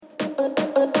what's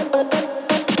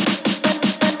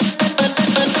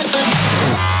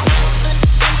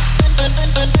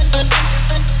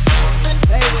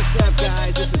up,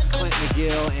 guys? This is Clint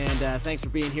McGill, and thanks for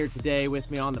being here today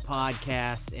with me on the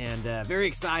podcast. And very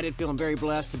excited, feeling very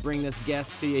blessed to bring this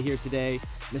guest to you here today,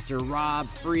 Mr. Rob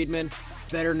Friedman,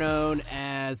 better known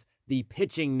as the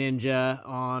Pitching Ninja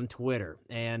on Twitter.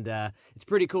 And it's a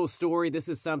pretty cool story. This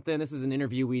is an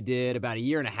interview we did about a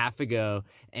year and a half ago,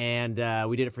 and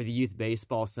we did it for the Youth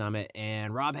Baseball Summit.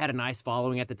 And Rob had a nice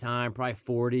following at the time,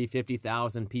 probably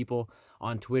 50,000 people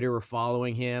on Twitter were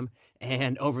following him.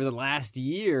 And over the last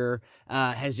year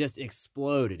has just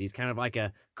exploded. He's kind of like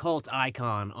a cult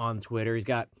icon on Twitter. He's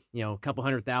got, a couple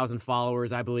 100,000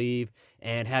 followers, I believe,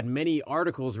 and had many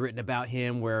articles written about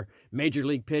him where major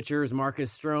league pitchers,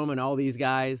 Marcus Stroman, all these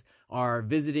guys are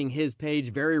visiting his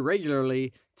page very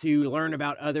regularly to learn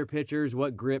about other pitchers,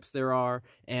 what grips there are,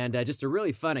 and just a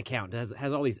really fun account. It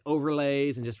has all these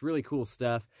overlays and just really cool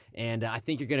stuff, and I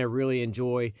think you're going to really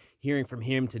enjoy hearing from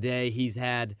him today. He's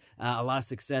had a lot of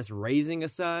success raising a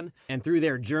son, and through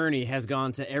their journey has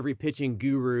gone to every pitching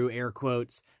guru, air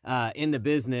quotes, in the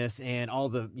business, and all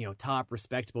the top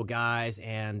respectable guys,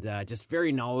 and just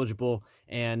very knowledgeable,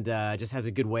 and just has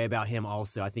a good way about him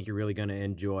also. I think you're really going to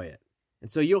enjoy it. And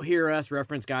so you'll hear us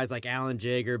reference guys like Alan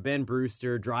Jaeger, Ben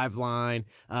Brewster, Driveline,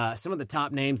 some of the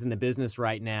top names in the business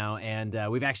right now, and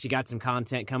we've actually got some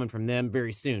content coming from them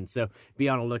very soon, so be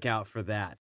on the lookout for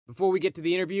that. Before we get to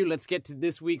the interview, let's get to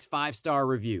this week's 5-star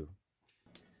review.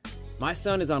 My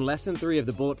son is on Lesson 3 of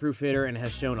the Bulletproof Hitter and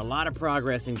has shown a lot of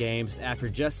progress in games after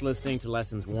just listening to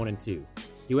Lessons 1 and 2.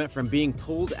 He went from being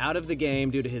pulled out of the game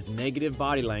due to his negative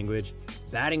body language,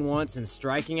 batting once and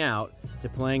striking out, to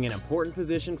playing an important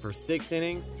position for 6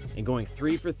 innings and going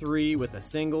 3 for 3 with a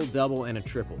single, double, and a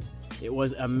triple. It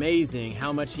was amazing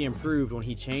how much he improved when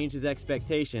he changed his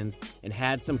expectations and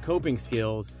had some coping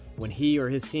skills when he or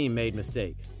his team made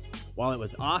mistakes. While it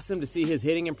was awesome to see his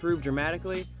hitting improve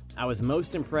dramatically, I was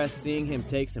most impressed seeing him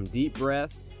take some deep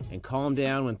breaths and calm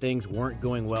down when things weren't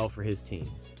going well for his team.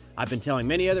 I've been telling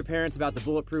many other parents about the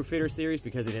Bulletproof Hitter series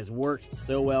because it has worked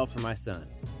so well for my son.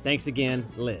 Thanks again,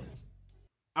 Liz.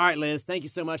 All right, Liz, thank you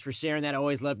so much for sharing that. I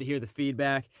always love to hear the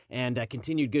feedback, and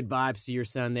continued good vibes to your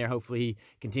son there. Hopefully he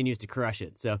continues to crush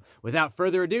it. So without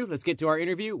further ado, let's get to our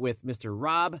interview with Mr.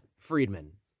 Rob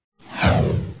Friedman.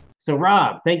 So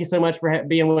Rob, thank you so much for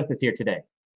being with us here today.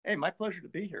 Hey, my pleasure to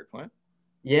be here, Clint.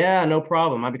 Yeah, no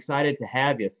problem. I'm excited to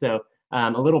have you. So a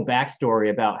little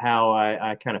backstory about how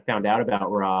I kind of found out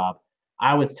about Rob.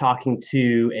 I was talking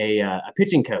to a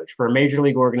pitching coach for a major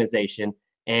league organization.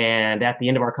 And at the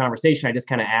end of our conversation, I just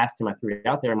kind of asked him, I threw it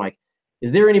out there. I'm like,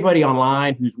 is there anybody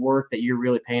online whose work that you're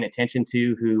really paying attention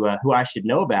to who I should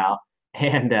know about?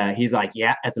 And he's like,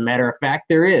 yeah, as a matter of fact,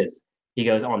 there is. He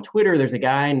goes, on Twitter, there's a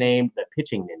guy named the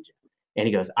Pitching Ninja. And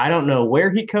he goes, I don't know where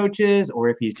he coaches or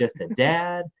if he's just a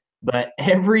dad, but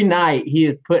every night he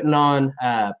is putting on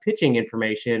pitching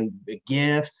information,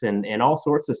 GIFs, and all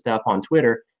sorts of stuff on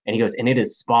Twitter. And he goes, and it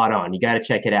is spot on. You got to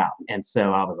check it out. And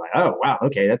so I was like, oh, wow,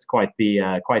 okay, that's quite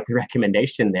the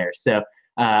recommendation there. So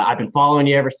I've been following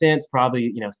you ever since,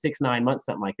 probably 6-9 months,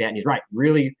 something like that. And he's right,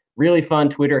 really, really fun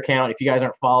Twitter account. If you guys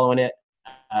aren't following it,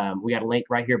 we got a link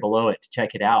right here below it to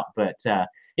check it out. But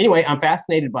anyway, I'm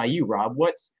fascinated by you, Rob.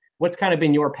 What's kind of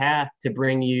been your path to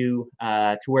bring you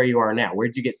to where you are now? Where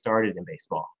did you get started in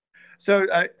baseball? So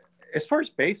as far as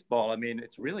baseball, I mean,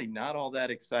 it's really not all that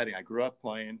exciting. I grew up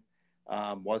playing,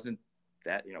 wasn't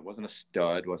a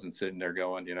stud, wasn't sitting there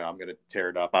going, I'm going to tear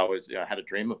it up. I was, I had a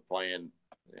dream of playing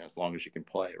as long as you can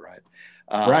play, right?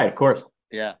 Right, of course.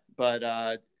 Yeah, but,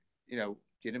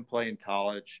 didn't play in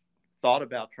college, thought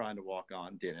about trying to walk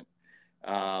on, didn't,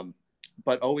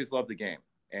 but always loved the game.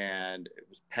 And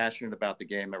was passionate about the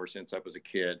game ever since I was a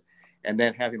kid. And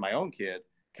then having my own kid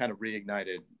kind of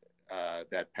reignited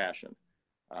that passion.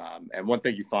 And one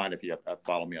thing you find if you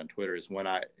follow me on Twitter is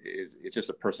it's just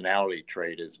a personality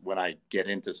trait is when I get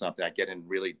into something, I get in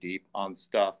really deep on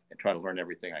stuff and try to learn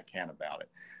everything I can about it.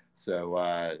 So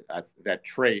that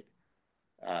trait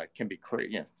can be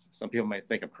crazy. Some people may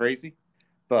think I'm crazy,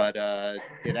 but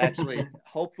it actually,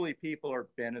 hopefully people are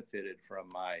benefited from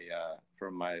my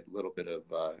little bit of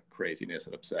craziness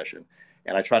and obsession.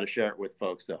 And I try to share it with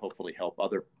folks to hopefully help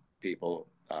other people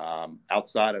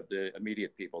outside of the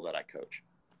immediate people that I coach.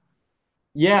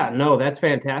 Yeah, no, that's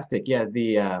fantastic. Yeah,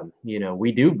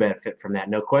 we do benefit from that,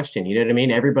 no question. You know what I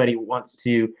mean? Everybody wants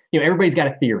to, everybody's got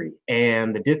a theory.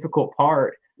 And the difficult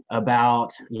part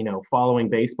about, following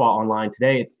baseball online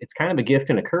today, it's kind of a gift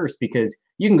and a curse because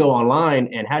you can go online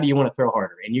and how do you want to throw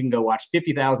harder? And you can go watch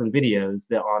 50,000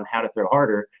 videos on how to throw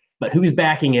harder. but who's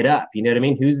backing it up? You know what I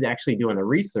mean? Who's actually doing the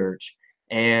research?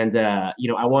 And I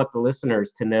want the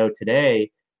listeners to know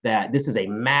today that this is a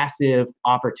massive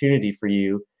opportunity for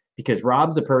you because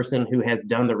Rob's a person who has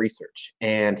done the research,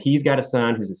 and he's got a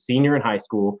son who's a senior in high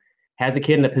school, has a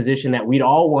kid in a position that we'd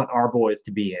all want our boys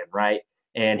to be in, right?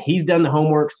 And he's done the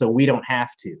homework, so we don't have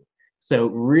to. So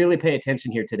really pay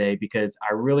attention here today because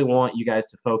I really want you guys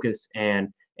to focus and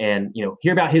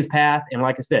hear about his path. And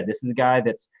like I said, this is a guy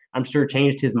that's I'm sure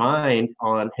changed his mind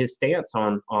on his stance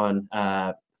on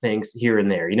things here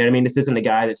and there. You know what I mean? This isn't a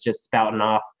guy that's just spouting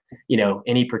off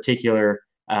any particular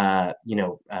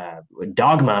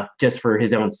dogma just for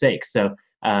his own sake. So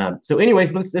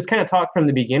anyways, let's kind of talk from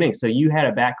the beginning. So you had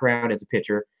a background as a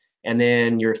pitcher, and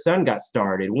then your son got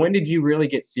started. When did you really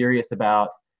get serious about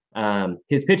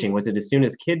his pitching? Was it as soon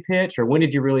as kid pitch, or when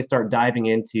did you really start diving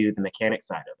into the mechanic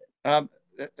side of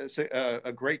it? That's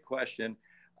a great question.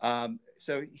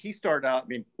 So he started out, I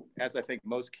mean, as I think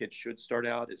most kids should start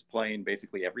out, is playing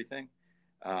basically everything.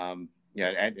 And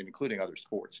including other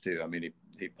sports too. I mean,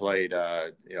 he played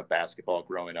basketball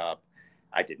growing up.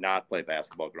 I did not play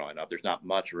basketball growing up. There's not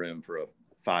much room for a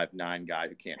 5'9" guy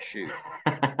who can't shoot.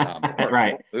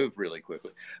 Right. Move really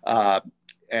quickly.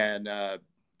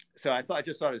 So I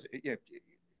just thought it was,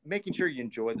 making sure you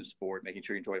enjoy the sport, making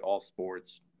sure you enjoy all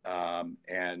sports,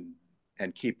 and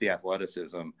keep the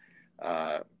athleticism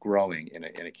growing in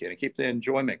a kid, and keep the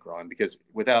enjoyment growing, because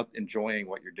without enjoying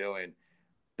what you're doing,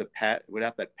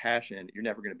 without that passion, you're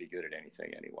never going to be good at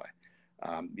anything anyway.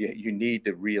 You need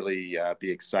to really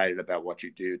be excited about what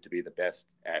you do to be the best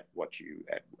at what you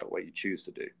choose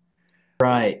to do.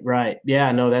 Right.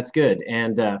 Yeah, no, that's good.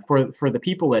 And for the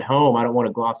people at home, I don't want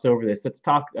to gloss over this. Let's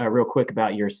talk real quick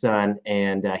about your son.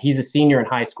 And he's a senior in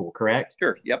high school, correct?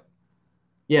 Sure. Yep.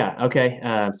 Yeah. Okay.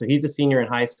 So he's a senior in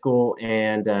high school,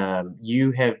 and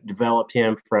you have developed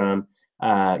him from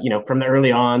the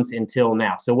early ons until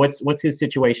now. So what's his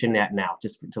situation at now?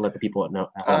 Just to let the people know.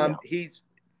 He's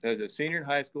as a senior in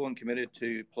high school and committed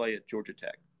to play at Georgia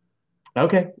Tech.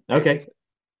 Okay,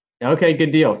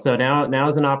 good deal. So now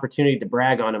is an opportunity to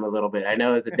brag on him a little bit. I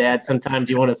know as a dad, sometimes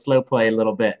you want to slow play a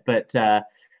little bit, but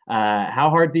how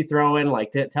hard's he throwing?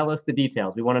 Like, tell us the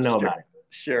details. We want to know about it.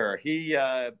 Sure. He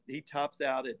tops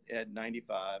out at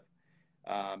 95.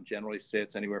 Generally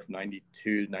sits anywhere from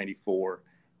 92 to 94.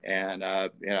 And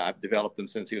I've developed him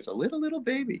since he was a little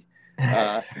baby.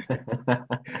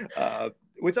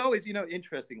 With always,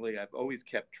 interestingly, I've always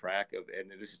kept track of, and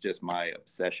this is just my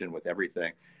obsession with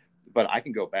everything, but I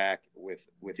can go back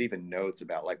with even notes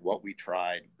about like what we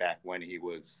tried back when he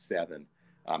was 7,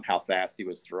 how fast he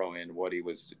was throwing, what he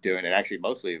was doing, and actually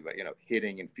mostly,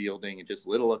 hitting and fielding and just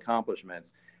little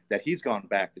accomplishments that he's gone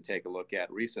back to take a look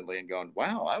at recently and going,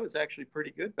 wow, I was actually pretty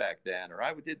good back then. Or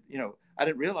I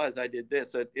didn't realize I did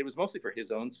this. So it was mostly for his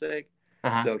own sake.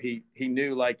 Uh-huh. So he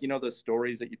knew, like, the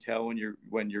stories that you tell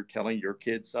when you're telling your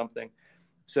kids something,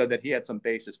 so that he had some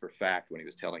basis for fact when he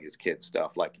was telling his kids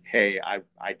stuff like, hey,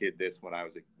 I did this when I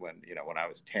was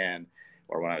 10,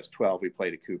 or when I was 12, we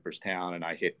played at Cooperstown and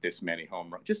I hit this many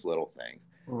home runs, just little things.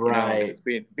 Right. It's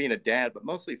being a dad, but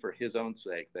mostly for his own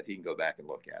sake, that he can go back and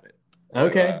look at it. So,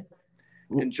 okay.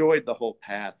 Enjoyed the whole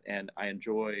path, and I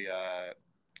enjoy,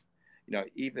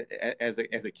 even as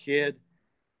a kid,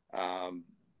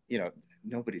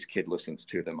 nobody's kid listens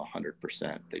to them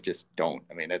 100%. They just don't.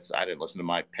 I mean, I didn't listen to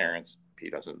my parents. He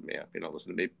don't listen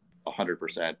to me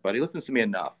 100%, but he listens to me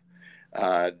enough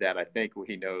that I think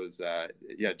he knows.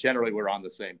 Generally we're on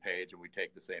the same page and we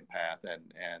take the same path,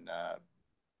 and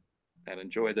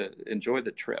enjoy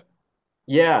the trip.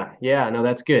 Yeah, no,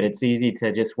 that's good. It's easy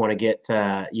to just want to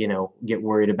get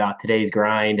worried about today's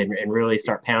grind and really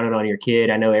start pounding on your kid.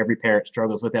 I know every parent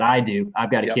struggles with it. I do. I've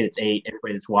got a kid that's 8.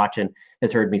 Everybody that's watching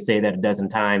has heard me say that a dozen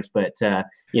times, but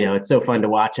it's so fun to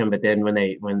watch them. But then when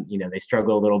they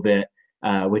struggle a little bit,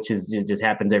 which just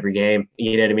happens every game,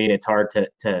 you know what I mean? It's hard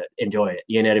to enjoy it.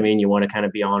 You know what I mean? You want to kind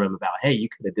of be on them about, hey, you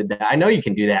could have did that. I know you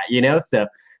can do that, So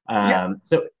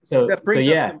that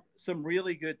brings up some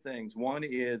really good things. One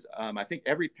is, I think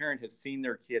every parent has seen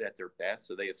their kid at their best,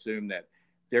 so they assume that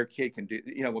their kid can do.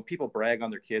 When people brag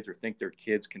on their kids or think their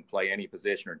kids can play any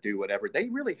position or do whatever, they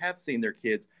really have seen their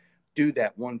kids do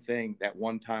that one thing that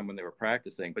one time when they were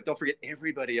practicing. But don't forget,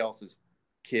 everybody else's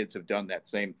kids have done that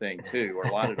same thing too, or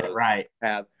a lot of those right.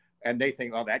 have, and they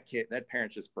think, oh, that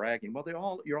parent's just bragging. Well,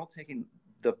 you're all taking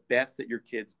the best that your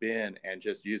kid's been and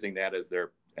just using that as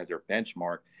their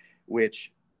benchmark,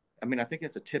 which, I mean, I think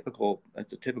that's a typical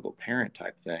parent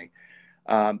type thing.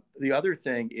 The other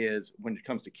thing is, when it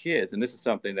comes to kids, and this is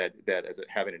something that as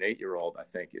having an 8-year-old, I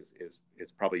think is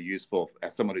probably useful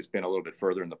as someone who's been a little bit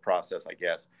further in the process, I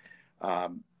guess.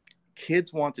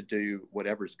 kids want to do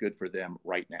whatever's good for them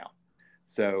right now.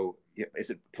 So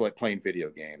is it playing video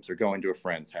games or going to a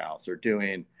friend's house or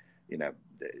doing,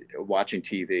 watching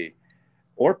TV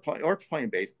or playing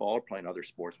baseball or playing other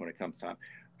sports when it comes time.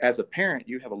 As a parent,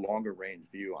 you have a longer range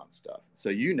view on stuff. So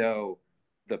you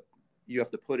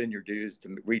have to put in your dues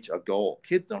to reach a goal.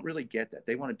 Kids don't really get that.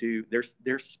 They want to do,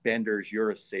 they're spenders. You're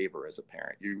a saver as a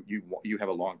parent. You have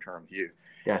a long-term view.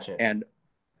 Gotcha. And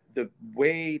the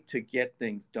way to get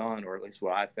things done, or at least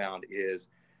what I found, is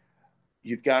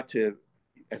you've got to,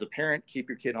 as a parent, keep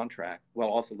your kid on track while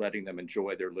also letting them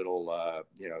enjoy their little,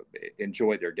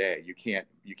 enjoy their day. You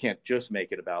can't just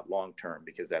make it about long-term,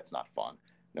 because that's not fun.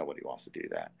 Nobody wants to do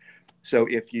that. So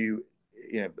if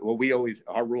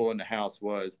our rule in the house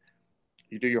was,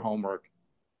 you do your homework,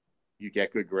 you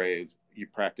get good grades, you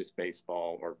practice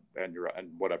baseball and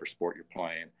whatever sport you're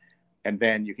playing, and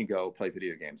then you can go play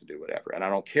video games and do whatever. And I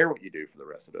don't care what you do for the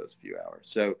rest of those few hours.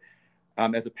 So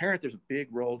as a parent, there's a big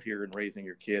role here in raising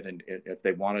your kid, and if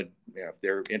they wanted, if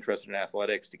they're interested in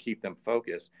athletics, to keep them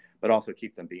focused, but also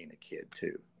keep them being a kid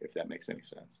too, if that makes any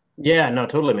sense. Yeah, no,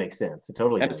 totally makes sense. It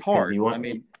totally and does. It's hard.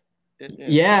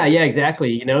 Yeah,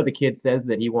 exactly. The kid says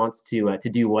that he wants to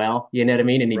do well, you know what I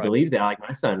mean? And he believes that. Like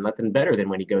my son, nothing better than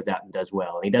when he goes out and does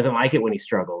well. And he doesn't like it when he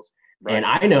struggles. Right. And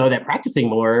I know that practicing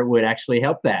more would actually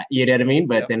help that, you know what I mean?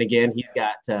 But then again, he's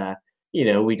got,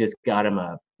 we just got him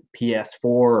a PS4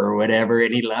 or whatever,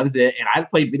 and he loves it. And I've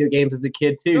played video games as a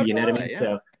kid too, you know what I mean?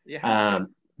 Yeah. So,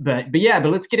 but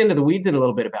let's get into the weeds in a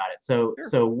little bit about it. So,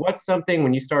 So what's something,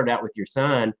 when you started out with your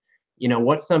son,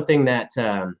 what's something that,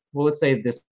 let's say it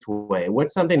this way,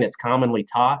 what's something that's commonly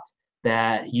taught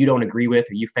that you don't agree with,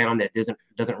 or you found that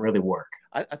doesn't really work?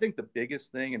 I think the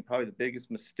biggest thing, and probably the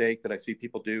biggest mistake that I see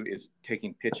people do, is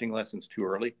taking pitching lessons too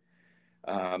early.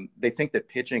 They think that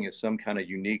pitching is some kind of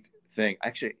unique thing.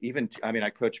 Actually, I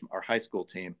coach our high school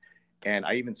team, and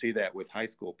I even see that with high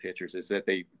school pitchers, is that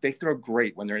they throw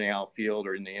great when they're in the outfield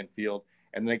or in the infield,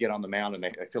 and then they get on the mound and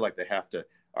I feel like they have to,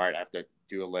 all right, I have to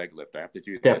do a leg lift. I have to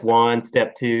do step one,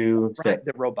 step two. They're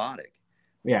robotic.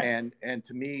 Yeah. And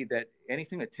to me, that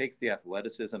anything that takes the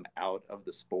athleticism out of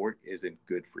the sport isn't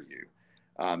good for you.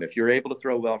 If you're able to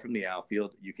throw well from the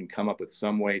outfield, you can come up with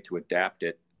some way to adapt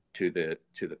it to the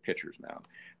pitcher's mound.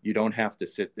 You don't have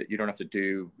to you don't have to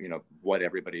do, what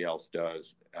everybody else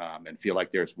does, and feel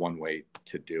like there's one way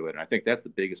to do it. And I think that's the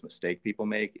biggest mistake people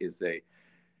make, is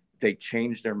they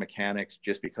change their mechanics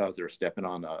just because they're stepping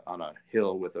on a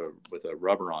hill with a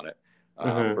rubber on it,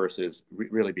 versus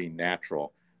really being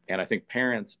natural. And I think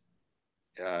parents,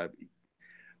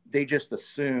 they just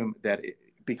assume that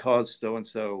because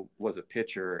so-and-so was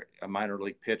a minor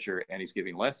league pitcher, and he's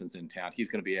giving lessons in town, he's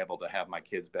going to be able to have my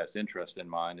kid's best interest in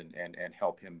mind and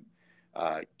help him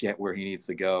get where he needs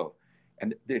to go.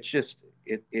 And it's just,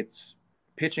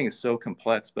 pitching is so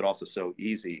complex, but also so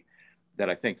easy, that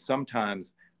I think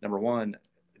sometimes, number one,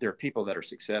 there are people that are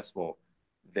successful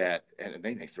and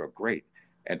they throw great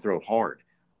and throw hard,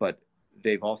 but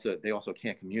they also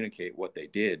can't communicate what they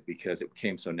did because it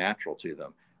came so natural to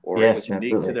them, or it was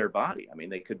unique to their body. I mean,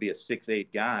 they could be a 6'8"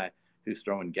 guy who's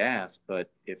throwing gas,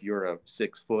 but if you're a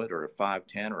 6 foot or a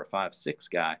 5'10" or a 5'6"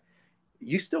 guy,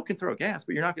 you still can throw gas,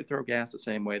 but you're not going to throw gas the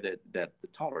same way that the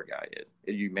taller guy is.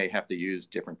 You may have to use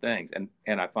different things.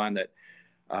 And I find that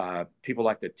people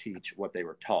like to teach what they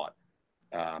were taught,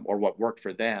 or what worked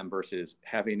for them, versus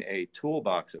having a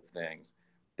toolbox of things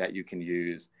that you can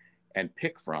use and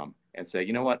pick from and say,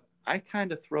 you know what, I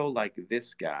kind of throw like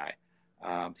this guy.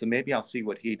 So maybe I'll see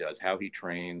what he does, how he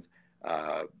trains,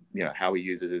 how he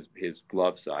uses his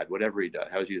glove side, whatever he does,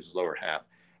 how he uses his lower half.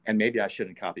 And maybe I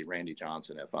shouldn't copy Randy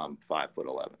Johnson if I'm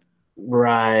 5'11".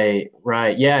 Right.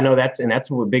 Yeah, no, that's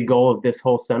a big goal of this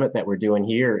whole summit that we're doing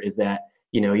here, is that,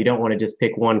 you don't want to just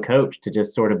pick one coach to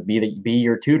just sort of be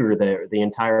your tutor the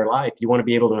entire life. You want to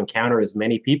be able to encounter as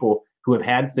many people who have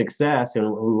had success and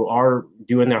who are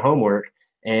doing their homework,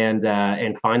 and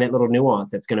find that little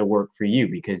nuance that's going to work for you,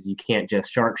 because you can't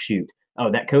just sharpshoot. Oh,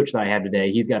 that coach that I have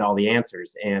today, he's got all the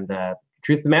answers. And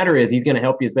truth of the matter is, he's going to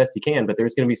help you as best he can, but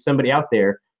there's going to be somebody out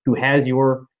there who has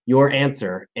your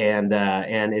answer, and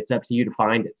it's up to you to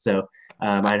find it. So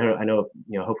I know,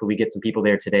 hopefully we get some people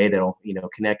there today that'll,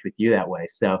 connect with you that way.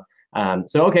 So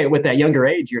okay, with that younger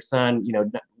age, your son,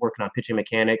 working on pitching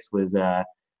mechanics was, a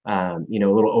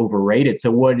little overrated. So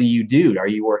what do you do? Are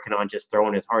you working on just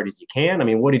throwing as hard as you can? I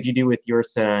mean, what did you do with your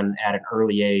son at an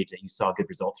early age that you saw good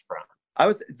results from?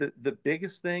 The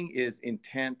biggest thing is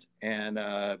intent,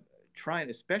 and trying,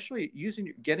 especially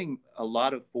getting a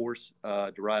lot of force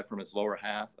derived from his lower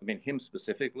half. I mean, him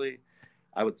specifically,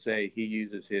 I would say he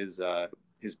uses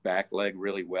his back leg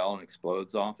really well and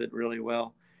explodes off it really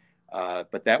well.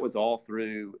 But that was all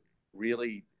through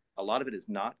really, a lot of it is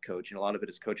not coaching. A lot of it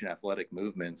is coaching athletic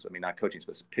movements. I mean, not coaching,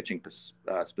 pitching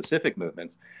specific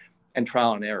movements, and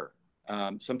trial and error.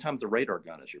 Sometimes the radar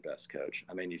gun is your best coach.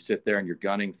 I mean, you sit there and you're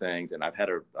gunning things, and I've had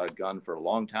a gun for a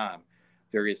long time,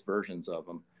 various versions of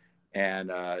them,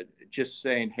 and just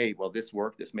saying, hey, well, this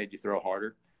worked. This made you throw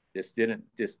harder. This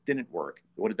didn't work.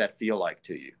 What did that feel like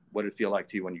to you? What did it feel like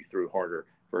to you when you threw harder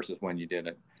versus when you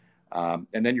didn't?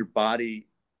 And then your body,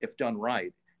 if done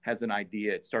right, has an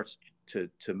idea. It starts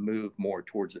to move more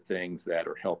towards the things that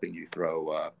are helping you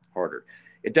throw harder.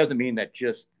 It doesn't mean that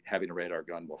just having a radar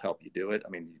gun will help you do it. I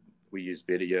mean, we use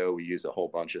video, we use a whole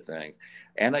bunch of things.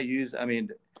 And I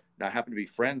happen to be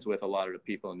friends with a lot of the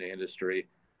people in the industry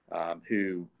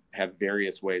who have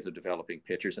various ways of developing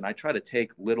pitchers. And I try to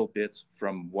take little bits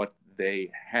from what they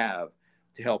have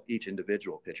to help each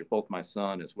individual pitcher, both my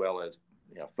son as well as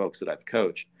folks that I've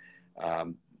coached.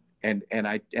 And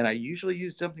I usually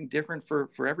use something different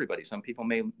for everybody. Some people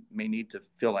may need to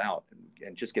fill out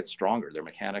and just get stronger. Their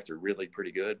mechanics are really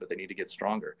pretty good, but they need to get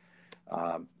stronger.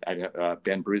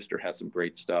 Ben Brewster has some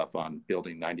great stuff on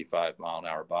building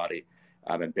 95-mile-an-hour body,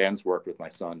 and Ben's worked with my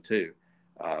son too,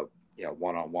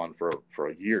 one-on-one for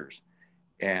years,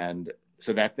 and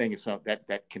so that thing is something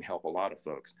that can help a lot of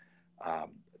folks.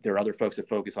 There are other folks that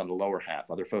focus on the lower half,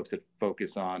 other folks that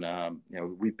focus on,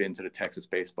 we've been to the Texas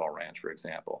Baseball Ranch, for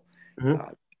example,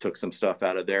 took some stuff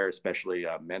out of there, especially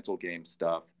mental game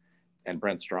stuff. And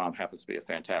Brent Strom happens to be a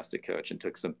fantastic coach and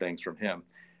took some things from him.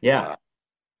 Yeah.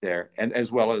 There. And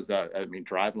as well as,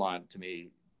 Driveline to me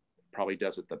probably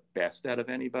does it the best out of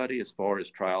anybody as far as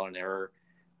trial and error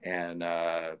and,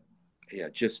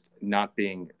 just not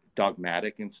being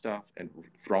dogmatic and stuff and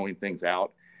throwing things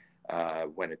out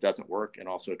when it doesn't work, and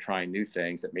also trying new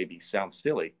things that maybe sound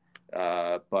silly,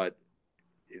 but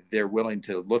they're willing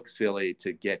to look silly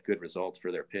to get good results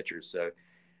for their pitchers. So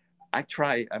I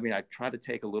try to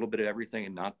take a little bit of everything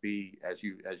and not be, as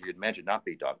you had mentioned, not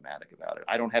be dogmatic about it.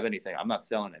 I don't have anything. I'm not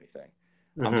selling anything.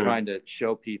 Mm-hmm. I'm trying to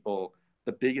show people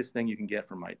the biggest thing you can get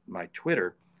from my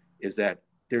Twitter is that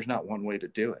there's not one way to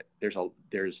do it. There's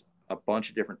a bunch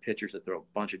of different pitchers that throw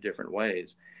a bunch of different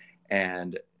ways,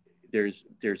 and there's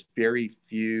very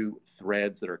few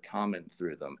threads that are common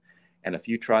through them. And if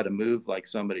you try to move like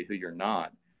somebody who you're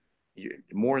not,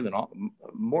 more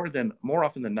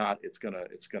often than not, it's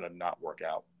gonna not work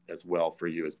out as well for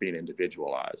you as being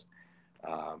individualized.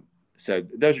 So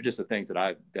those are just the things that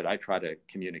I try to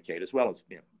communicate, as well as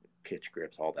pitch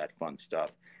grips, all that fun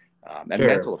stuff, and sure.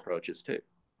 Mental approaches too.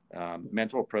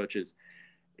 Mental approaches.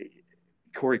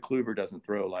 Corey Kluber doesn't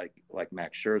throw like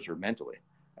Max Scherzer mentally.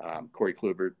 Corey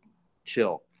Kluber,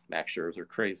 chill. Max Scherzer,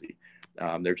 crazy.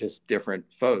 They're just different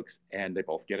folks, and they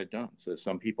both get it done. So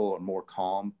some people are more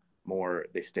calm,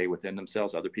 they stay within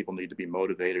themselves. Other people need to be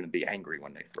motivated and be angry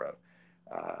when they throw.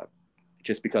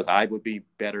 Just because I would be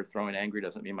better throwing angry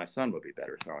doesn't mean my son would be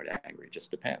better throwing angry. It just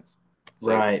depends.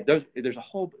 So right. There's a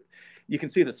whole, you can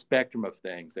see the spectrum of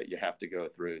things that you have to go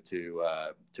through to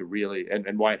really,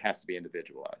 and why it has to be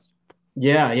individualized.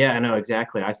 Yeah, I know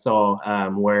exactly. I saw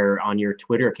where on your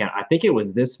Twitter account, I think it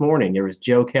was this morning, there was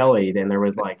Joe Kelly. Then there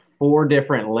was like 4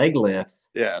 different leg lifts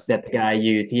that the guy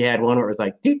used. He had one where it was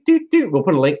like, doot, doot, doot. We'll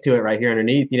put a link to it right here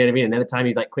underneath. You know what I mean? Another time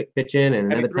he's like quick pitching,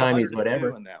 and another time he's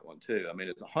whatever. On that one too. I mean,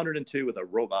 it's 102 with a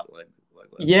robot leg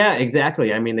lift. Yeah,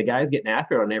 exactly. I mean, the guy's getting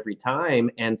after it on every time.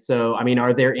 And so, I mean,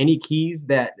 are there any keys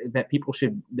that people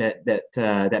should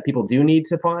that people do need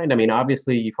to find? I mean,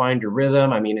 obviously you find your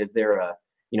rhythm. I mean, is there a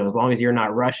as long as you're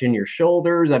not rushing your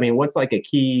shoulders, I mean, what's like a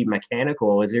key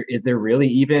mechanical? Is there really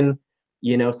even,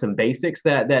 some basics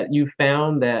that you've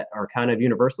found that are kind of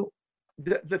universal?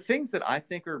 The things that I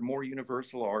think are more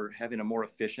universal are having a more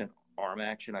efficient arm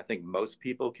action. I think most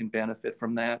people can benefit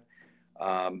from that.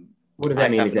 What does that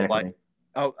mean exactly?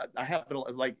 I happen to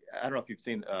like, I don't know if you've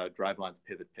seen Driveline's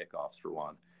pivot pickoffs for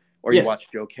one, or you watch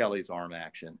Joe Kelly's arm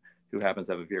action, who happens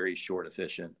to have a very short,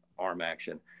 efficient arm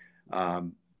action.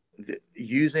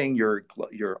 Using your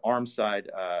arm side,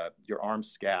 your arm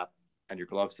scap and your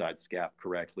glove side scap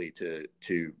correctly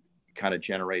to kind of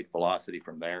generate velocity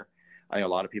from there. I think a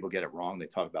lot of people get it wrong. They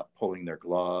talk about pulling their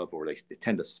glove, or they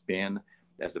tend to spin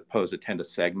as opposed to tend to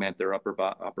segment their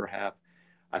upper half.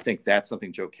 I think that's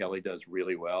something Joe Kelly does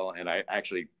really well. And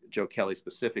Joe Kelly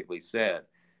specifically said,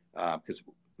 because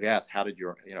we asked, how did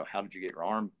you get your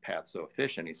arm path so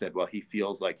efficient? He said, well, he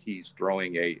feels like he's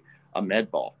throwing a med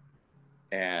ball.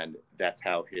 And that's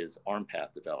how his arm path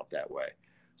developed that way.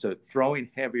 So throwing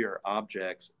heavier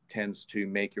objects tends to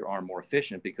make your arm more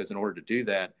efficient, because in order to do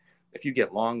that, if you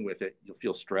get long with it, you'll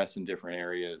feel stress in different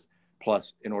areas.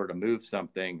 Plus, in order to move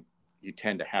something, you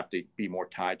tend to have to be more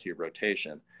tied to your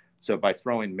rotation. So by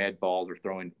throwing med balls or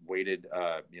throwing weighted,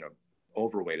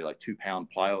 overweighted, like 2-pound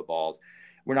plyo balls,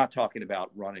 we're not talking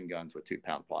about running guns with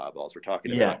 2-pound plyo balls. We're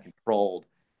talking about controlled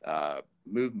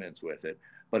movements with it.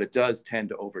 But it does tend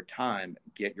to, over time,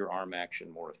 get your arm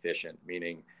action more efficient,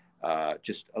 meaning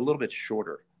just a little bit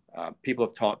shorter.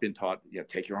 People have been taught,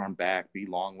 take your arm back, be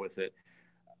long with it.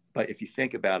 But if you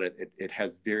think about it, it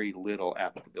has very little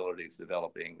applicability to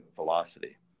developing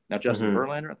velocity. Now, Justin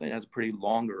Verlander, I think, has a pretty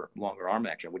longer arm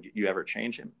action. Would you ever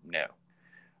change him? No.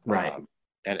 Right.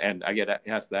 And I get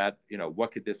asked that,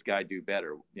 what could this guy do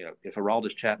better? If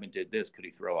Aroldis Chapman did this, could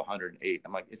he throw 108?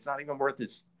 I'm like, it's not even worth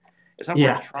this. It's not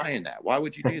worth trying that. Why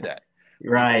would you do that?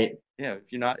 Right.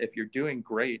 If you're doing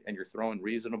great and you're throwing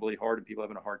reasonably hard and people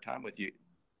having a hard time with you,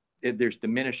 there's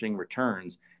diminishing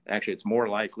returns. Actually, it's more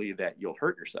likely that you'll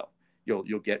hurt yourself. You'll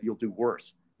do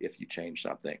worse if you change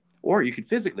something, or you could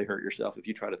physically hurt yourself if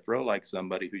you try to throw like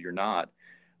somebody who you're not,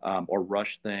 or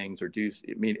rush things or do.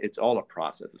 I mean, it's all a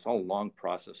process. It's all a long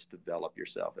process to develop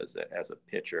yourself as a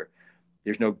pitcher.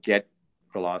 There's no get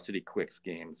velocity quick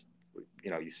schemes.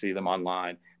 You see them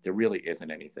online. There really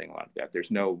isn't anything like that.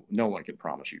 There's no one can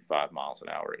promise you 5 miles an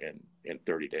hour in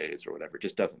 30 days or whatever. It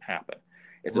just doesn't happen.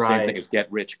 It's the same thing as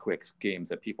get rich quick schemes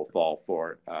that people fall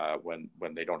for when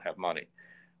they don't have money.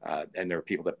 And there are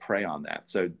people that prey on that.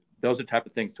 So those are the type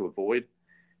of things to avoid.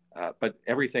 But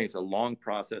everything is a long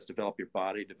process. Develop your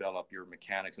body, develop your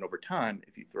mechanics. And over time,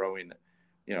 if you throw in,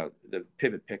 the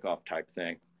pivot pickoff type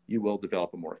thing, you will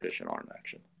develop a more efficient arm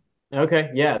action.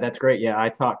 Okay. Yeah, that's great. Yeah, I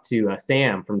talked to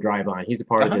Sam from Driveline. He's a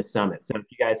part of this summit. So if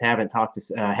you guys haven't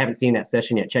seen that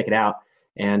session yet, check it out.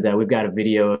 And we've got a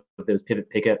video of those pivot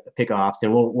pickoffs,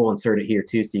 and we'll insert it here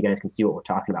too, so you guys can see what we're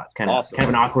talking about. It's kind of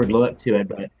an awkward look to it,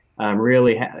 but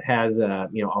really has a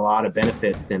lot of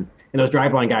benefits. And those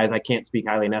Driveline guys, I can't speak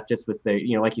highly enough. Just with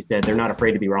the like you said, they're not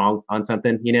afraid to be wrong on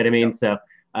something. You know what I mean? Yep. So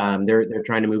they're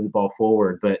trying to move the ball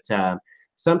forward. But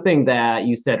something that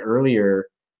you said earlier,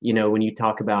 when you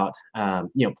talk about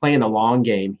playing the long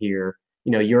game here,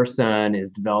 your son is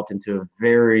developed into a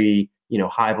very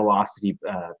high velocity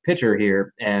pitcher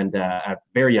here, and at a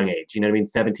very young age,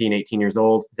 17, 18 years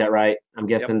old. Is that right? I'm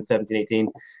guessing 17, 18.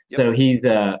 Yep. So he's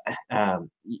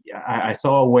I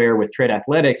saw where with Tread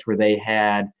Athletics where they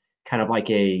had kind of like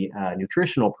a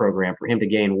nutritional program for him to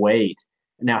gain weight.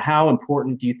 Now, how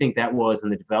important do you think that was in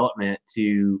the development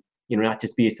to, not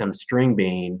just be some string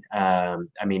bean? I'm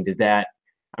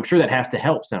sure that has to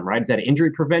help some, right? Is that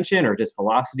injury prevention or just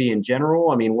velocity in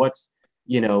general? I mean, what's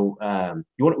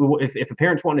if a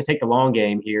parent's wanting to take the long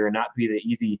game here and not be the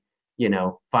easy,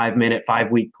 5-minute,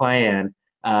 5-week plan,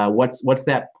 what's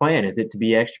that plan? Is it to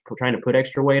be trying to put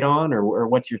extra weight on, or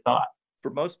what's your thought?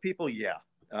 For most people, yeah.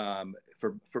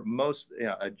 For most,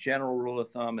 a general rule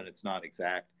of thumb, and it's not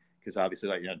exact because obviously,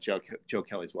 Joe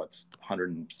Kelly's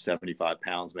 175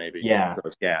 pounds maybe. Yeah.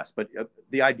 Throws gas, but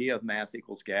the idea of mass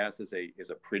equals gas is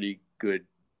a pretty good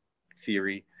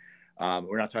theory.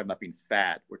 We're not talking about being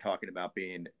fat. We're talking about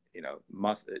being,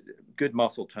 good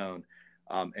muscle tone,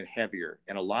 and heavier.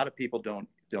 And a lot of people don't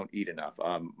eat enough.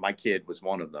 My kid was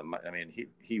one of them. I mean,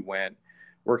 he went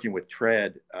working with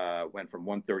Tread, went from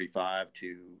 135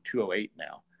 to 208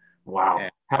 now. Wow.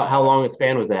 And, how long a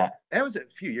span was that? That was a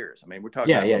few years. I mean, we're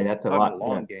talking about that's a lot.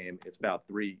 Long game. It's about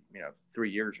 3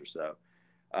 years or so.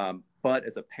 But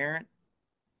as a parent,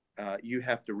 you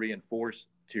have to reinforce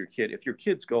to your kid, if your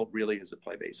kid's goal really is to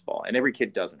play baseball, and every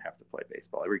kid doesn't have to play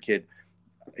baseball. Every kid,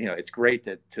 it's great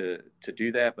to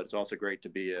do that, but it's also great to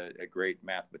be a great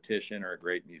mathematician or a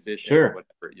great musician, or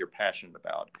whatever you're passionate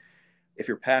about. If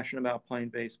you're passionate about playing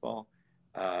baseball,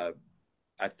 I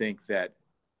think that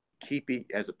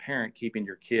as a parent, keeping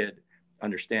your kid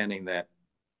understanding that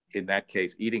in that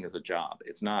case, eating is a job.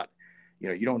 It's not,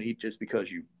 you don't eat just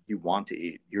because you want to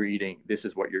eat. You're eating, this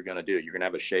is what you're going to do. You're going to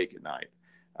have a shake at night.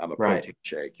 A protein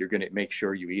shake. You're going to make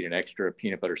sure you eat an extra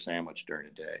peanut butter sandwich during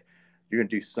the day. You're going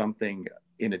to do something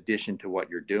in addition to what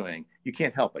you're doing. You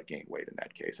can't help but gain weight in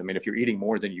that case. I mean, if you're eating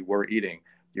more than you were eating,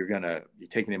 you're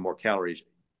taking in more calories.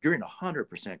 You're in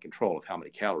 100% control of how many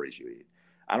calories you eat.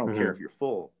 I don't care if you're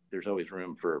full. There's always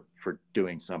room for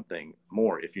doing something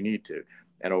more if you need to.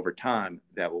 And over time,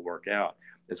 that will work out,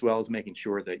 as well as making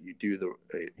sure that you do the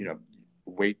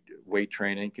weight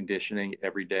training, conditioning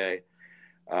every day.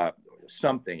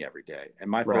 Something every day. And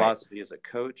my philosophy as a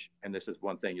coach, and this is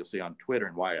one thing you'll see on Twitter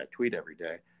and why I tweet every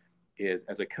day, is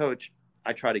as a coach,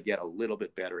 I try to get a little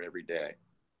bit better every day.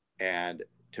 And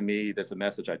to me, that's a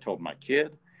message I told my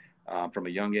kid from a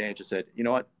young age. I said, you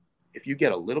know what, if you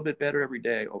get a little bit better every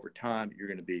day over time, you're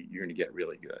going to get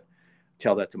really good.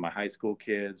 Tell that to my high school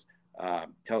kids,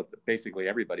 tell basically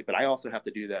everybody. But I also have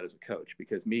to do that as a coach,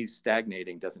 because me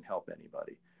stagnating doesn't help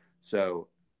anybody. So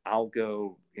I'll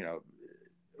go,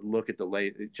 look at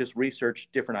just research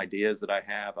different ideas that I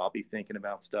have. I'll be thinking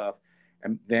about stuff.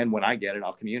 And then when I get it,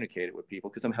 I'll communicate it with people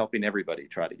because I'm helping everybody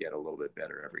try to get a little bit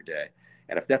better every day.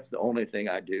 And if that's the only thing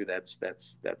I do, that's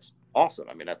awesome.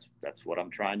 I mean, that's what I'm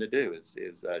trying to do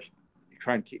is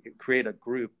try and create a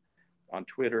group on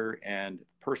Twitter and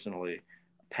personally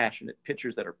passionate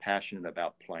pitchers that are passionate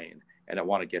about playing and that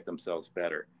want to get themselves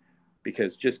better.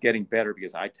 Because just getting better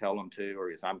because I tell them to, or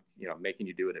because I'm, making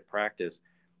you do it at practice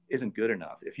isn't good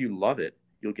enough. If you love it,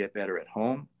 you'll get better at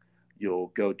home.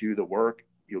 You'll go do the work.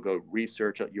 You'll go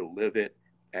research it. You'll live it.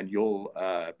 And you'll,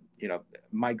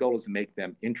 my goal is to make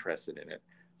them interested in it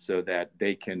so that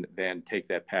they can then take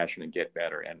that passion and get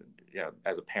better. And,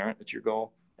 as a parent, it's your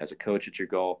goal. As a coach, it's your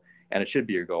goal. And it should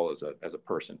be your goal as a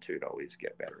person too, to always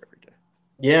get better every day.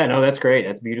 Yeah, no, that's great.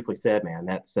 That's beautifully said, man.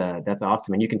 That's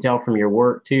awesome. And you can tell from your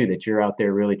work too that you're out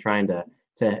there really trying to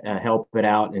help it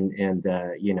out. And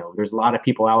there's a lot of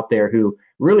people out there who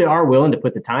really are willing to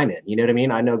put the time in. You know what I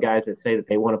mean? I know guys that say that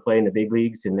they want to play in the big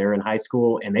leagues and they're in high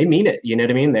school and they mean it. You know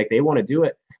what I mean? Like they want to do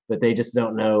it, but they just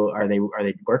don't know, are they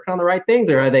working on the right things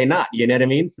or are they not? You know what I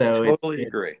mean? So totally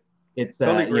agree. It's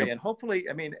totally agree. And hopefully,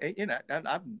 I mean, and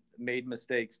I've made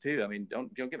mistakes too. I mean,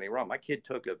 don't get me wrong. My kid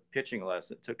took a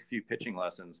few pitching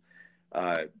lessons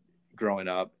growing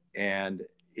up, and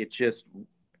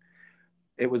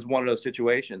it was one of those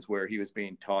situations where he was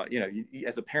being taught,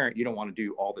 as a parent, you don't want to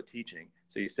do all the teaching.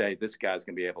 So you say, this guy's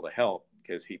going to be able to help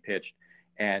because he pitched,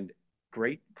 and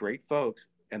great folks,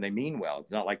 and they mean well.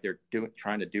 It's not like they're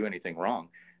trying to do anything wrong,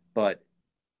 but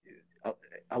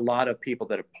a lot of people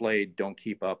that have played don't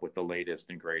keep up with the latest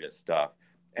and greatest stuff.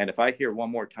 And if I hear one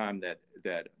more time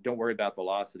that don't worry about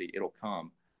velocity, it'll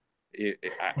come,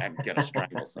 I'm going to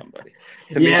strangle somebody.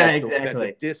 To me, that's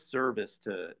a disservice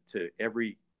to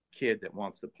every kid that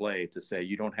wants to play, to say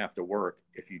you don't have to work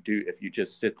if you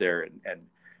just sit there and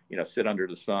sit under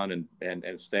the sun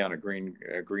and stay on a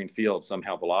green field.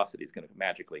 Somehow velocity is going to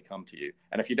magically come to you.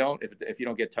 And if you don't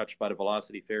get touched by the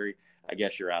velocity fairy, I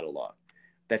guess you're out of luck.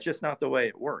 That's just not the way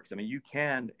it works. I mean, you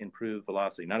can improve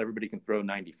velocity. Not everybody can throw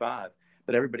 95,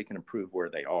 but everybody can improve where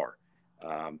they are.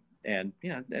 And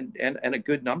a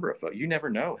good number of folks. You never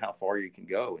know how far you can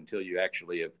go until you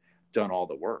actually have done all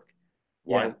the work.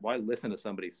 Why listen to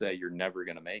somebody say you're never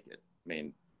going to make it? I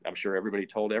mean, I'm sure everybody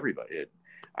told everybody it.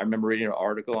 I remember reading an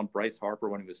article on Bryce Harper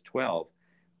when he was 12,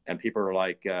 and people were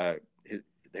like,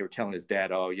 they were telling his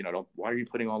dad, why are you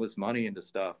putting all this money into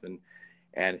stuff?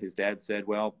 And his dad said,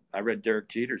 well, I read Derek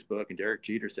Jeter's book, and Derek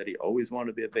Jeter said he always wanted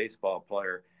to be a baseball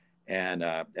player. And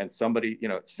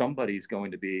somebody's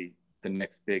going to be the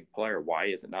next big player. Why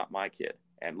is it not my kid?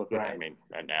 And look what I mean,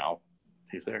 and now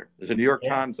he's there. There's a New York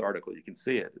Times article. You can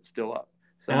see it. It's still up.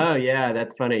 Oh yeah,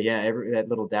 that's funny. Yeah, that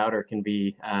little doubter can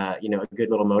be, a good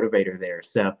little motivator there.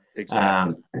 So,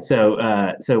 exactly.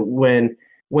 So when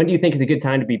do you think is a good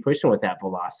time to be pushing with that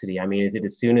velocity? I mean, is it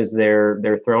as soon as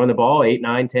they're throwing the ball, 8,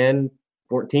 9, 10,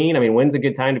 14? I mean, when's a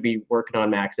good time to be working on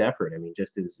max effort? I mean,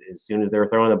 just as soon as they're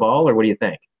throwing the ball, or what do you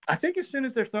think? I think as soon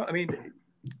as they're throwing. I mean,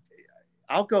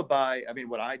 I'll go by. I mean,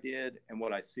 what I did and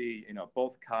what I see.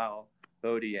 Both Kyle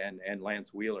Bodie and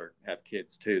Lance Wheeler have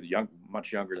kids too.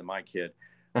 Much younger than my kid.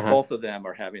 Uh-huh. Both of them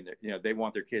are having they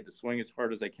want their kid to swing as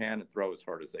hard as they can and throw as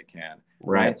hard as they can.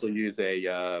 Right. Lance will use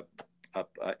a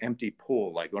empty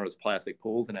pool, like one of those plastic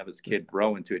pools, and have his kid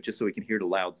throw into it just so he can hear the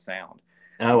loud sound.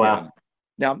 Oh wow.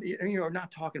 Now, we're not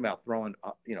talking about throwing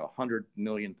 100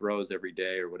 million throws every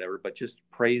day or whatever, but just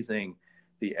praising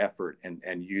the effort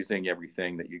and using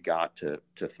everything that you got to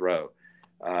throw.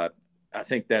 I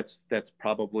think that's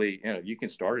probably, you can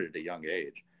start it at a young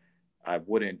age. I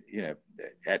wouldn't,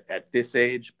 at this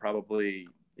age, probably,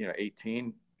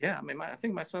 18. Yeah. I mean, I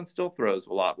think my son still throws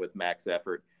a lot with max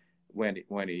effort when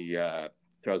he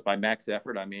throws. By max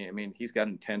effort, I mean, he's got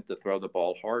intent to throw the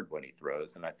ball hard when he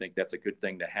throws. And I think that's a good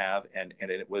thing to have. And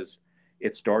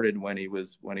it started when he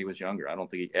was younger. I don't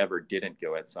think he ever didn't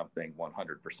go at something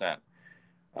 100%.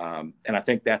 And I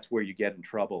think that's where you get in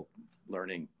trouble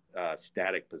learning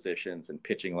static positions and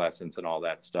pitching lessons and all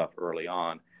that stuff early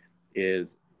on,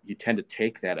 is you tend to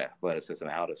take that athleticism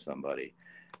out of somebody.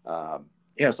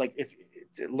 It's like if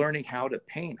learning how to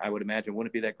paint, I would imagine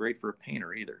wouldn't be that great for a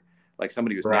painter either. Like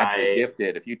somebody who's naturally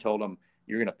gifted, if you told them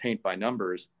you're going to paint by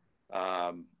numbers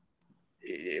when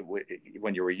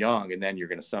you were young, and then you're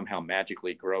going to somehow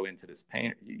magically grow into this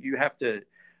painter, you have to.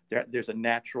 There's a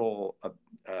natural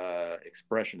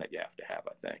expression that you have to have,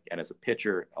 I think. And as a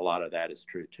pitcher, a lot of that is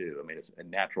true too. I mean, it's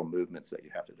natural movements that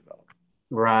you have to develop.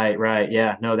 Right.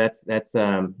 Yeah, no, that's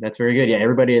very good. Yeah.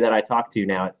 Everybody that I talk to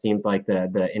now, it seems like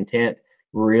the intent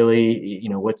really,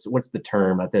 what's the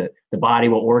term? The body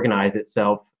will organize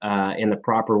itself in the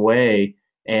proper way.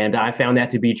 And I found that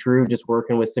to be true just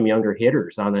working with some younger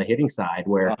hitters on the hitting side,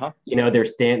 where Uh-huh.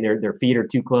 their feet are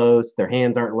too close, their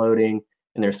hands aren't loading,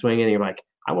 and they're swinging. And you're like,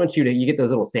 I want you get those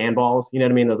little sandballs, you know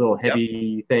what I mean, those little Yep.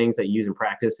 heavy things that you use in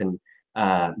practice, and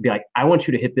be like, I want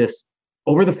you to hit this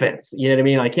over the fence. You know what I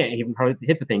mean? I can't even probably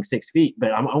hit the thing 6 feet,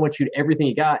 but I want you to everything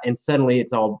you got, and suddenly it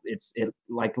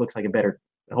like looks like a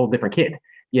whole different kid.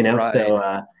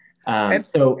 Right. And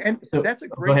So that's a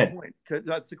go great ahead. point. 'Cause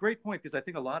that's a great point because I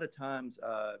think a lot of times,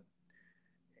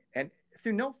 and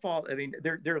through no fault, I mean,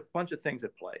 there are a bunch of things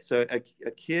at play. So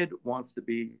a kid wants to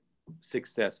be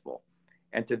successful,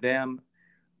 and to them,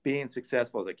 being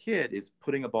successful as a kid is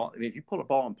putting a ball. I mean, if you put a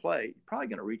ball in play, you're probably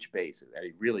going to reach base at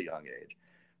a really young age.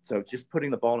 So just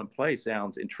putting the ball in play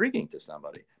sounds intriguing to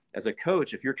somebody. As a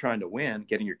coach, if you're trying to win,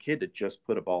 getting your kid to just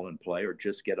put a ball in play or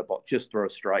just get a ball, just throw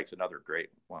strikes, another great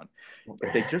one.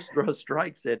 If they just throw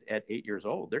strikes at 8 years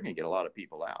old, they're going to get a lot of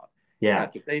people out. Yeah,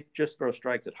 Heck, if they just throw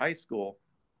strikes at high school,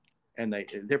 and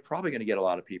they're probably going to get a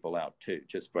lot of people out too,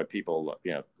 just by people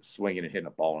swinging and hitting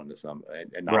a ball into some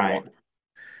and not right. walking.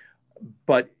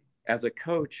 But as a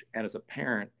coach and as a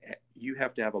parent, you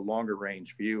have to have a longer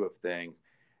range view of things.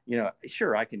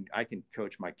 Sure, I can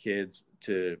coach my kids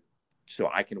so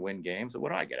I can win games. But what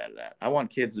do I get out of that? I want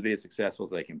kids to be as successful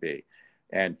as they can be,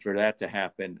 and for that to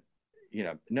happen,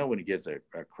 no one gives a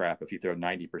crap if you throw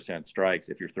 90% strikes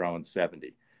if you're throwing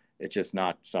 70. It's just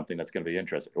not something that's going to be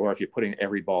interesting. Or if you're putting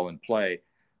every ball in play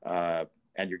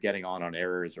and you're getting on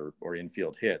errors or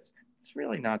infield hits, it's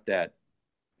really not that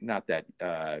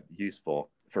useful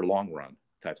for long run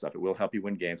type stuff. It will help you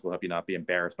win games. Will help you not be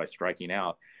embarrassed by striking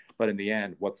out. But in the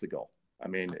end, what's the goal? I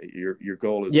mean, your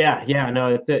goal is Yeah,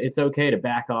 no, it's okay to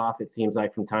back off. It seems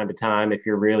like from time to time if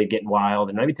you're really getting wild,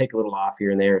 and maybe take a little off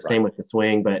here and there. right. Same with the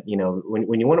swing, but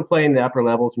when you want to play in the upper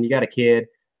levels, when you got a kid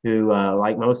who,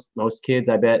 like most kids,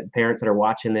 I bet parents that are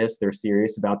watching this, they're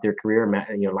serious about their career,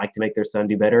 like to make their son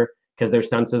do better because their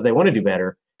son says they want to do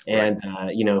better. Right.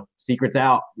 And secrets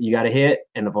out, you got to hit,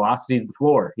 and the velocity is the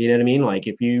floor. You know what I mean? Like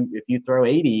if you throw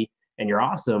 80 and you're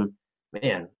awesome,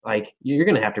 man, like you're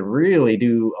going to have to really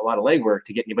do a lot of legwork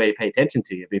to get anybody to pay attention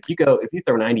to you. But if you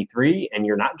throw 93 and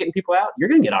you're not getting people out, you're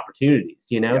going to get opportunities,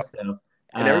 Yep. So,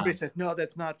 And everybody says, no,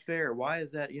 that's not fair. Why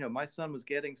is that? My son was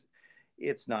getting.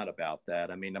 It's not about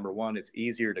that. I mean, number one, it's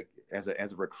easier to as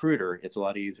a recruiter, it's a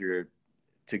lot easier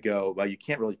to go. Well, you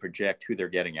can't really project who they're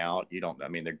getting out. You don't. I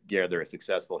mean, they're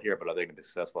successful here, but are they going to be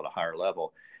successful at a higher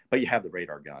level? But you have the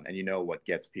radar gun, and you know what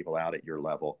gets people out at your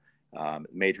level.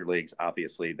 Major leagues,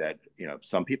 obviously, that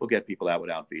some people get people out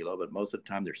without velo, but most of the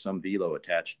time there's some velo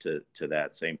attached to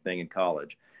that. Same thing in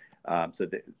college. So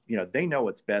they know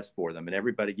what's best for them, and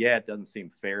everybody. Yeah, it doesn't seem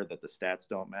fair that the stats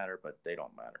don't matter, but they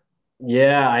don't matter.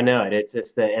 yeah, I know it. It's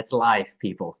just it's life,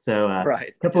 people. So,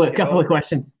 Right. couple Just of get couple of over it.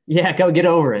 questions. Yeah, go get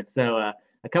over it. So,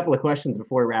 a couple of questions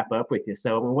before we wrap up with you.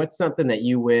 So, what's something that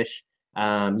you wish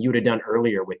you would have done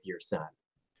earlier with your son?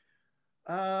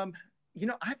 Um,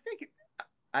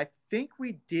 I think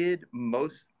we did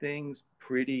most things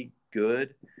pretty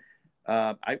good.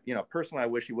 Personally, I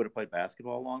wish he would have played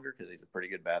basketball longer because he's a pretty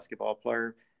good basketball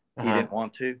player. He Uh-huh. didn't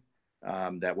want to.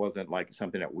 That wasn't like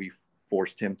something that we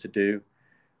forced him to do.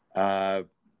 Uh,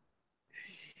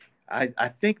 I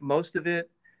think most of it.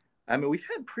 I mean, we've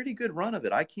had pretty good run of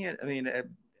it. I can't. I mean,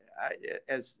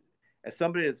 as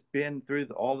somebody that's been through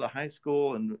all the high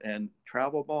school and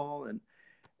travel ball, and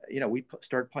we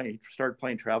started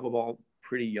playing travel ball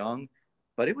pretty young,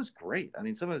 but it was great. I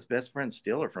mean, some of his best friends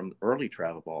still are from early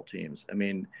travel ball teams. I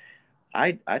mean,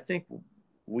 I think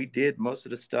we did most of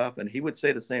the stuff, and he would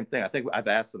say the same thing. I think I've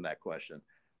asked him that question,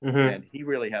 Hmm. and he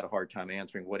really had a hard time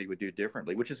answering what he would do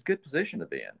differently, which is a good position to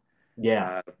be in.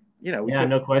 Yeah. We Yeah, took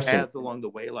no question. paths along the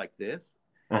way like this.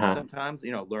 Uh-huh. Sometimes,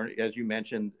 learn, as you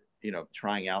mentioned,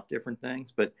 trying out different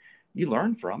things, but you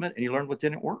learn from it and you learn what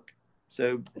didn't work.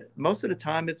 So most of the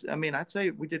time I'd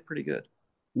say we did pretty good.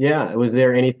 Yeah. Was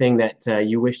there anything that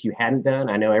you wish you hadn't done?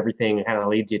 I know everything kind of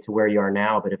leads you to where you are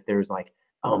now, but if there's like,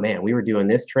 oh man, we were doing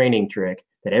this training trick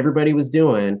that everybody was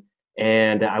doing,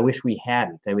 and I wish we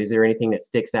hadn't. I mean, is there anything that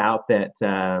sticks out that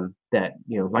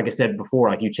like I said before,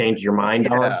 like you changed your mind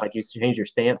on, Yeah. like you changed your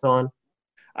stance on?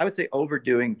 I would say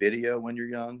overdoing video when you're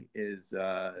young is,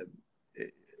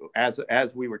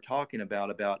 as we were talking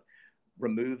about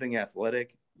removing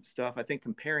athletic stuff. I think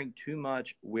comparing too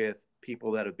much with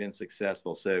people that have been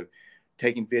successful. So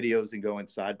taking videos and going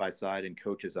side by side in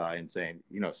coach's eye and saying,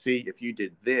 see, if you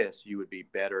did this, you would be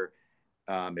better.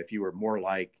 If you were more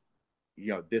like,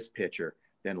 this pitcher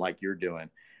than like you're doing.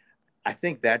 I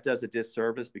think that does a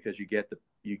disservice because you get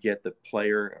the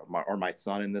player or my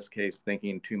son in this case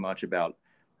thinking too much about,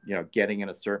 getting in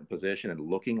a certain position and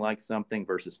looking like something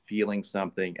versus feeling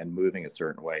something and moving a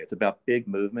certain way. It's about big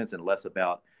movements and less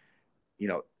about,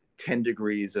 10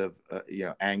 degrees of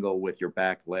angle with your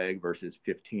back leg versus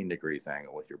 15 degrees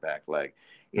angle with your back leg.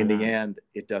 In the end,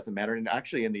 it doesn't matter. And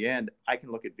actually, in the end, I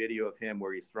can look at video of him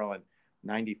where he's throwing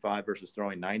 95 versus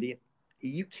throwing 90.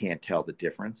 You can't tell the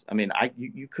difference. I mean,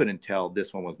 you couldn't tell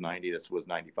this one was 90, this was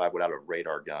 95 without a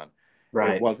radar gun.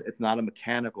 Right. It's not a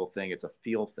mechanical thing, it's a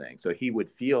feel thing. So he would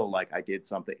feel like he did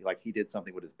something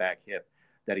with his back hip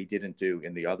that he didn't do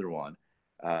in the other one.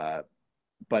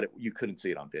 But you couldn't see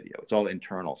it on video. It's all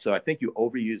internal. So I think you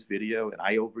overuse video, and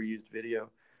I overused video.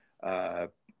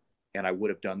 And I would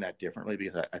have done that differently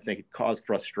because I think it caused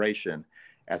frustration.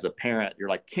 As a parent, you're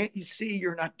like, can't you see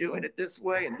you're not doing it this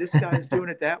way? And this guy's doing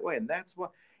it that way. And that's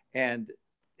what, and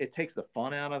it takes the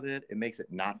fun out of it. It makes it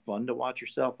not fun to watch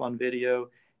yourself on video.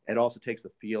 It also takes the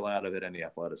feel out of it and the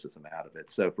athleticism out of it.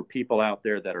 So for people out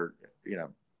there that are,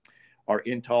 are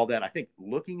into all that, I think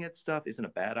looking at stuff isn't a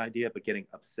bad idea, but getting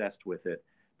obsessed with it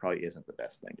probably isn't the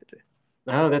best thing to do.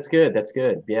 Oh, that's good. That's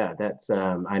good. Yeah, that's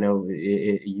I know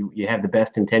you have the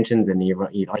best intentions, and you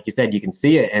like you said, you can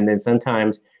see it, and then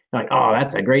sometimes you're like, oh,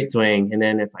 that's a great swing, and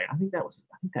then it's like, I think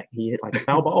that he hit like a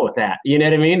foul ball with that. You know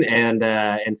what I mean?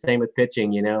 And same with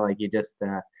pitching. Like you just you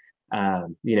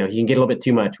can get a little bit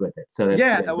too much with it. So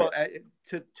that's good. Well,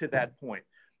 to that point,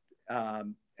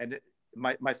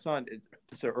 my son,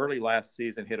 so early last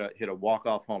season hit a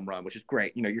walk-off home run, which is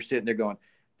great. You're sitting there going,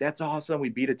 that's awesome. We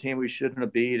beat a team we shouldn't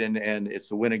have beat, and it's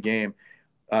to win a game.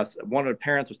 One of the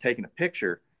parents was taking a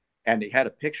picture, and he had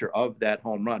a picture of that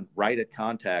home run right at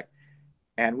contact.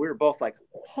 And we were both like,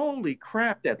 holy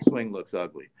crap, that swing looks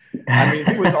ugly. I mean,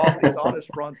 he's on his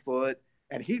front foot,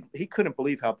 and he couldn't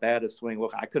believe how bad his swing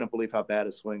looked. I couldn't believe how bad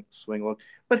his swing looked.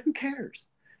 But who cares?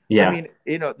 Yeah. I mean,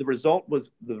 the result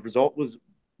was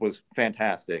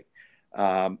fantastic.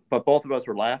 But both of us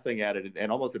were laughing at it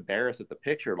and almost embarrassed at the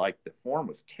picture. Like the form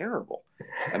was terrible.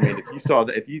 I mean, if you saw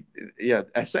that,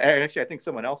 actually, I think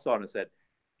someone else saw it and said,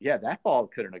 yeah, that ball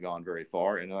couldn't have gone very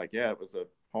far. And like, yeah, it was a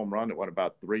home run that went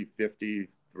about 350,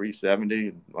 370.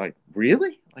 And like,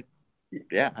 really? Like,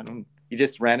 yeah, you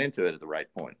just ran into it at the right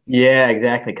point. Yeah,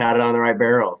 exactly. Caught it on the right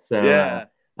barrel. So, yeah.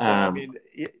 I mean,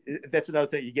 that's another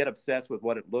thing. You get obsessed with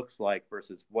what it looks like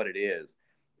versus what it is.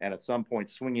 And at some point,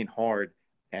 swinging hard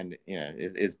and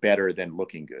is better than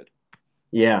looking good.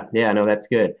 Yeah, no, that's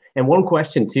good. And one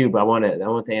question too, but I want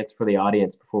to answer for the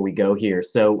audience before we go here.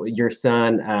 So your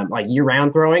son, like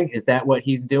year-round throwing, is that what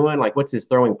he's doing? Like, what's his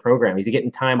throwing program? Is he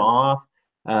getting time off?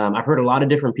 I've heard a lot of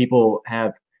different people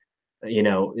have,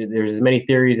 there's as many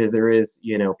theories as there is,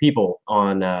 people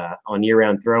on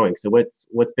year-round throwing. So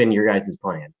what's been your guys'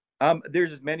 plan?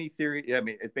 There's as many theories. I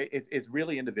mean, it's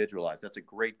really individualized. That's a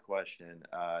great question.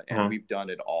 And we've done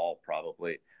it all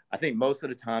probably. I think most of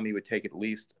the time he would take at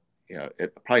least,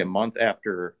 probably a month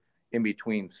after in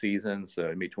between seasons. So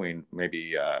in between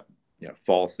maybe,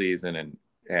 fall season and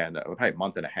probably a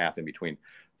month and a half in between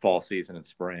fall season and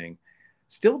spring.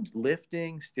 Still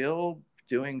lifting, still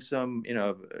doing some,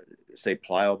 say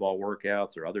plyo ball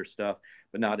workouts or other stuff,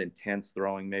 but not intense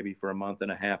throwing maybe for a month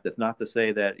and a half. That's not to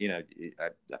say that,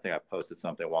 I think I posted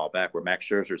something a while back where Max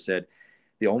Scherzer said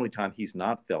the only time he's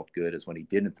not felt good is when he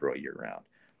didn't throw year round.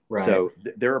 Right. So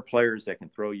there are players that can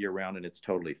throw year round and it's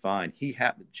totally fine.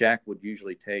 Jack would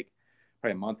usually take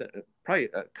probably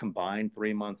a combined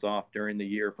 3 months off during the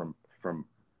year from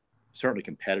certainly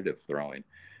competitive throwing.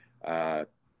 And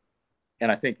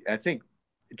I think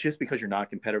just because you're not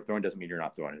competitive throwing doesn't mean you're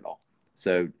not throwing at all.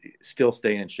 So still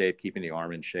staying in shape, keeping the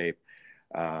arm in shape.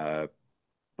 But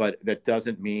that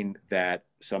doesn't mean that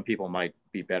some people might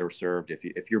be better served if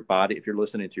you're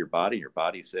listening to your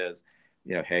body says,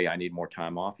 hey, I need more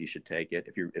time off, you should take it.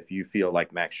 If you feel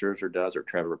like Max Scherzer does or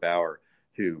Trevor Bauer,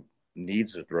 who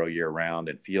needs to throw year round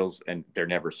and they're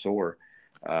never sore,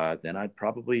 then I'd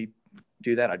probably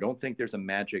do that. I don't think there's a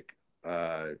magic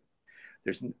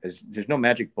there's no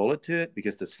magic bullet to it,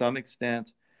 because to some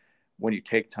extent, when you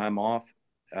take time off,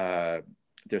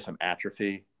 there's some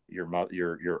atrophy.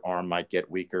 Your arm might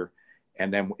get weaker,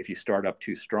 and then if you start up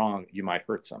too strong, you might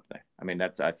hurt something. I mean,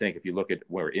 I think if you look at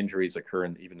where injuries occur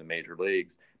in even the major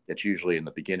leagues, it's usually in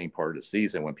the beginning part of the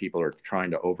season when people are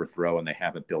trying to overthrow and they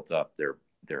haven't built up their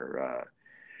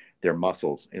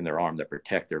muscles in their arm that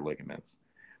protect their ligaments.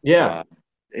 Yeah.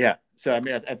 Yeah. So, I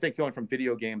mean, I think going from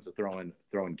video games to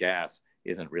throwing gas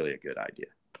isn't really a good idea.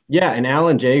 Yeah, and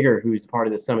Alan Jaeger, who's part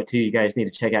of the summit too, you guys need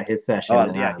to check out his session.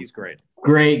 Oh yeah, he's great.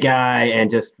 Great guy, and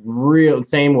just real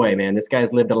same way, man. This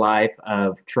guy's lived a life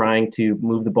of trying to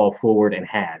move the ball forward and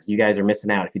has. You guys are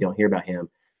missing out if you don't hear about him.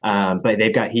 But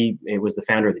it was the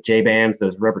founder of the J-BAMs,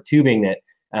 those rubber tubing that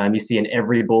you see in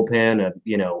every bullpen of,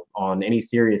 on any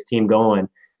serious team going.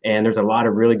 And there's a lot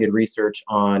of really good research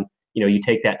on, you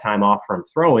take that time off from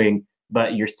throwing,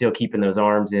 but you're still keeping those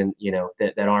arms in,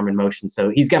 that arm in motion. So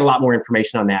he's got a lot more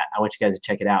information on that. I want you guys to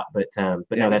check it out. But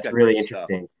no, that's really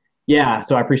interesting. Stuff. Yeah.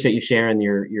 So I appreciate you sharing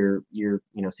your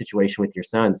situation with your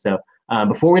son. So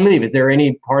before we leave, is there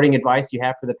any parting advice you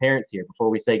have for the parents here before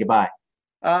we say goodbye?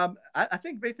 I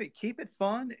think basically keep it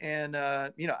fun, and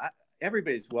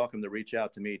everybody's welcome to reach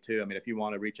out to me too. I mean, if you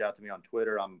want to reach out to me on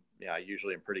Twitter, I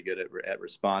usually am pretty good at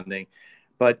responding.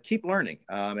 But keep learning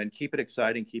and keep it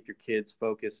exciting. Keep your kids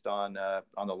focused on the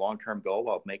long-term goal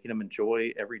while making them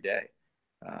enjoy every day.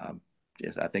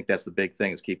 Yes, I think that's the big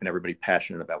thing, is keeping everybody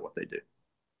passionate about what they do.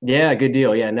 Yeah, good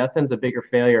deal. Yeah, nothing's a bigger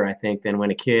failure, I think, than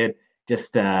when a kid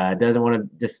just doesn't want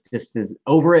to, just is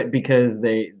over it because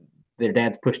their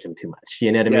dad's pushed him too much.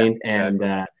 You know what I mean?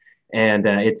 And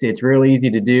it's real easy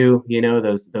to do.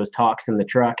 Those talks in the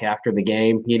truck after the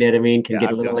game. You know what I mean? Can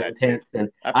get a little intense. And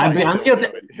I'm guilty.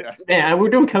 Yeah, we're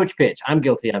doing coach pitch. I'm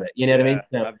guilty of it. You know what I mean?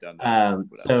 So, I've done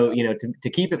that. So to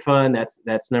keep it fun,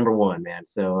 that's number one, man.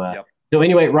 So so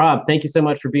anyway, Rob, thank you so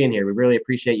much for being here. We really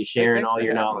appreciate you sharing all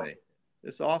your knowledge.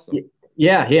 It's awesome.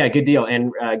 Yeah, good deal.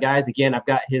 And guys, again, I've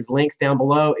got his links down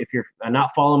below. If you're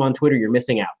not following him on Twitter, you're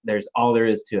missing out. There's all there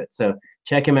is to it. So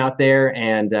check him out there.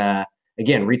 And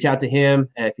again, reach out to him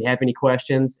if you have any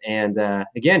questions. And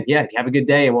again, have a good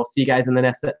day. And we'll see you guys in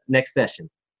the next session.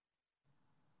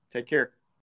 Take care.